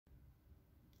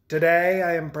Today,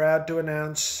 I am proud to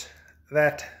announce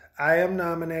that I am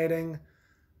nominating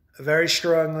very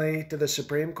strongly to the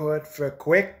Supreme Court for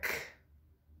quick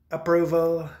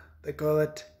approval. They call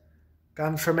it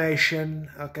confirmation,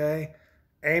 okay?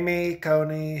 Amy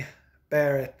Coney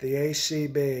Barrett, the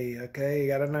ACB, okay? You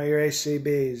got to know your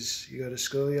ACBs. You go to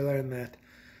school, you learn that.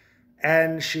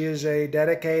 And she is a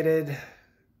dedicated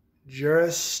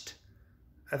jurist.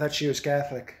 I thought she was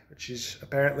Catholic, but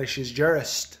she's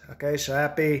jurist. Okay, so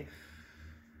happy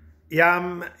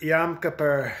Yom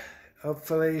Kippur.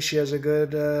 Hopefully she has a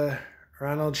good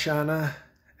Ronald Shana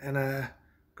and a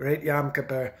great Yom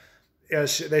Kippur.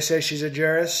 Yes, they say she's a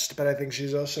jurist, but I think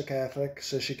she's also Catholic,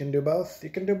 so she can do both. You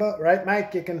can do both, right,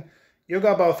 Mike? You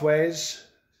go both ways,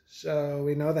 so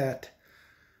we know that.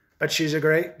 But she's a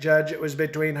great judge. It was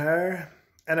between her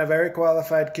and a very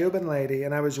qualified Cuban lady,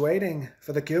 and I was waiting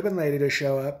for the Cuban lady to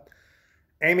show up.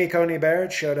 Amy Coney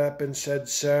Barrett showed up and said,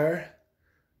 "Sir."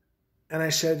 And I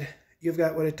said, "You've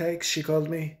got what it takes." She called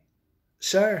me,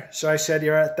 "Sir." So I said,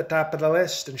 "You're at the top of the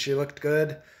list." And she looked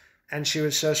good, and she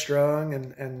was so strong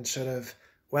and sort of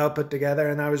well put together.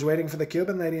 And I was waiting for the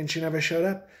Cuban lady, and she never showed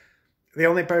up. The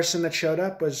only person that showed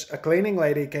up was a cleaning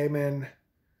lady came in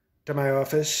to my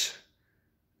office,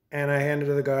 and I handed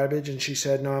her the garbage, and she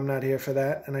said, "No, I'm not here for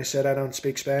that." And I said, "I don't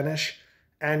speak Spanish."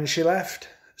 And she left.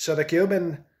 So the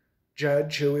Cuban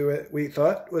judge, who we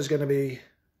thought was going to be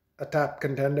a top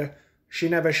contender, she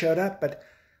never showed up. But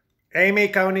Amy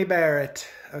Coney Barrett,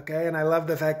 okay? And I love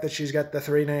the fact that she's got the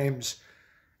three names,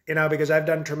 because I've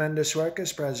done tremendous work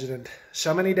as president.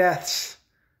 So many deaths,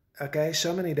 okay?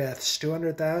 So many deaths,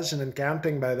 200,000 and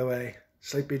counting, by the way.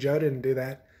 Sleepy Joe didn't do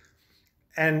that.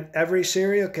 And every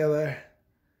serial killer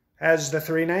has the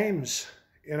three names,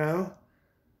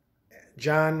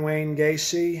 John Wayne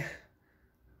Gacy,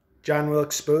 John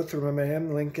Wilkes Booth, remember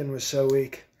him? Lincoln was so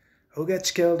weak. Who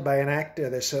gets killed by an actor?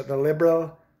 The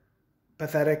liberal,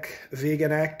 pathetic,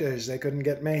 vegan actors. They couldn't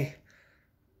get me.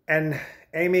 And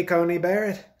Amy Coney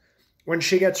Barrett, when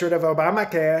she gets rid of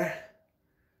Obamacare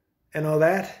and all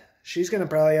that, she's going to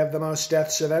probably have the most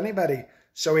deaths of anybody.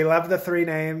 So we love the three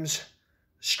names,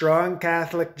 strong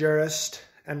Catholic jurist,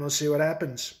 and we'll see what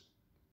happens.